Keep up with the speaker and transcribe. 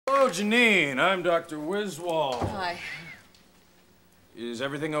Hello, Janine. I'm Dr. Wiswall. Hi. Is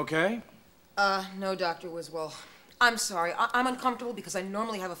everything okay? No, Dr. Wiswall. I'm sorry. I'm uncomfortable because I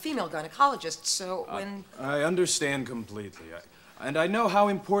normally have a female gynecologist, so when... I understand completely. And I know how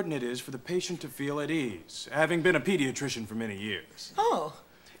important it is for the patient to feel at ease, having been a pediatrician for many years. Oh.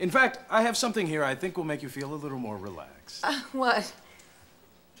 In fact, I have something here I think will make you feel a little more relaxed. What?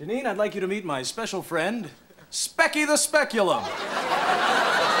 Janine, I'd like you to meet my special friend, Specky the Speculum.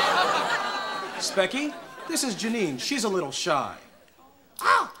 Specky, this is Janine. She's a little shy.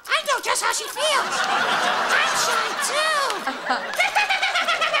 Oh, I know just how she feels. I'm shy,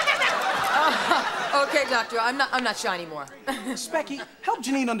 too. Okay, Doctor. I'm not shy anymore. Specky, help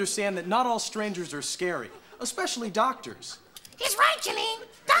Janine understand that not all strangers are scary, especially doctors. He's right, Janine.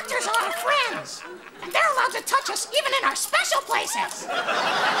 Doctors are our friends. And they're allowed to touch us even in our special places.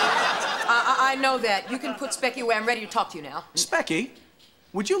 I know that. You can put Specky away. I'm ready to talk to you now. Specky,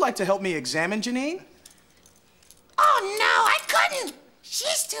 would you like to help me examine Janine? Oh, no, I couldn't.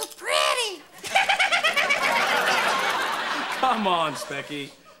 She's too pretty. Come on,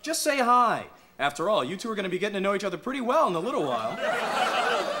 Specky. Just say hi. After all, you two are going to be getting to know each other pretty well in a little while.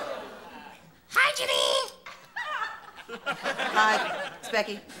 Hi, Janine. Hi,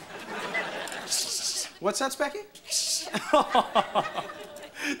 Specky. What's that, Specky?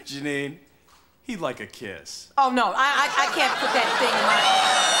 Janine, he'd like a kiss. Oh, no. I can't put that thing in my...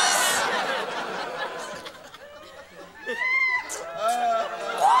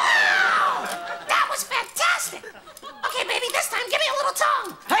 Wow! That was fantastic. Okay, baby, this time give me a little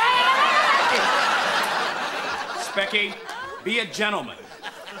tongue. Specky, be a gentleman.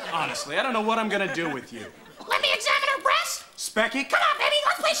 Honestly, I don't know what I'm going to do with you. Let me examine her breast. Specky? Come on, baby,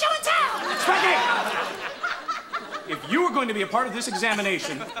 let's play show and tell. Specky! If you are going to be a part of this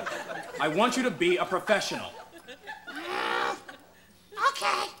examination, I want you to be a professional.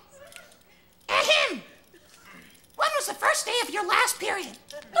 Okay. Ahem. When was the first day of your last period?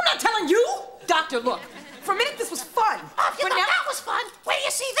 I'm not telling you! Doctor, look. For a minute, this was fun. Oh, if you But thought now... that was fun, wait till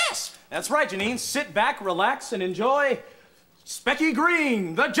you see this. That's right, Janine. Sit back, relax, and enjoy Specky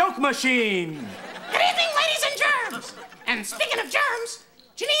Green, the joke machine. Good evening, ladies and germs. And speaking of germs,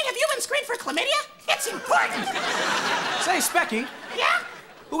 Janine, have you been screened for chlamydia? It's important. Say, Specky, Yeah?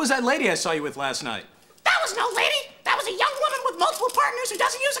 who was that lady I saw you with last night? That was no lady. That was a young woman with multiple partners who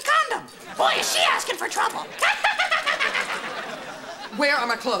doesn't use a condom. Boy, is she asking for trouble. Where are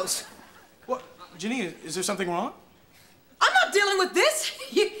my clothes? What? Janine, is there something wrong? I'm not dealing with this.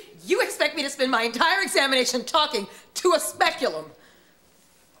 You expect me to spend my entire examination talking to a speculum.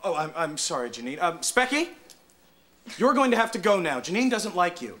 Oh, I'm sorry, Janine. Specky, you're going to have to go now. Janine doesn't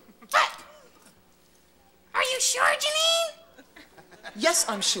like you. What? Are you sure, Janine? Yes,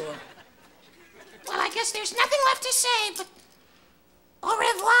 I'm sure. Well, I guess there's nothing left to say, but au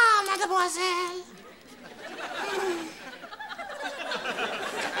revoir, mademoiselle.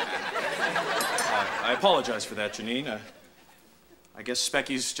 I apologize for that, Janine. I guess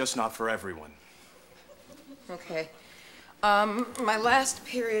Specky's just not for everyone. Okay. My last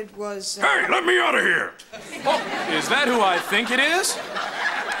period was... Hey, let me out of here! Oh, is that who I think it is?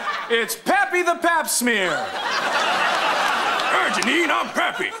 It's Pappy the Pap Smear. Hey, Janine, I'm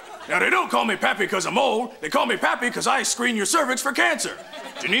Pappy. Now, they don't call me Pappy because I'm old. They call me Pappy because I screen your cervix for cancer.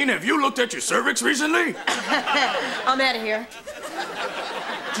 Janine, have you looked at your cervix recently? I'm out of here.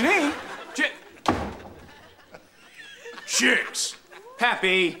 Janine? Chicks.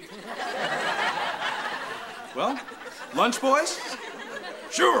 Pappy. Well, lunch, boys?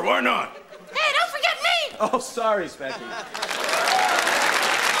 Sure, why not? Hey, don't forget me! Oh, sorry, Specky.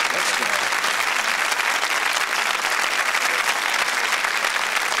 Let's go.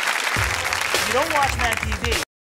 If you don't watch Mad TV,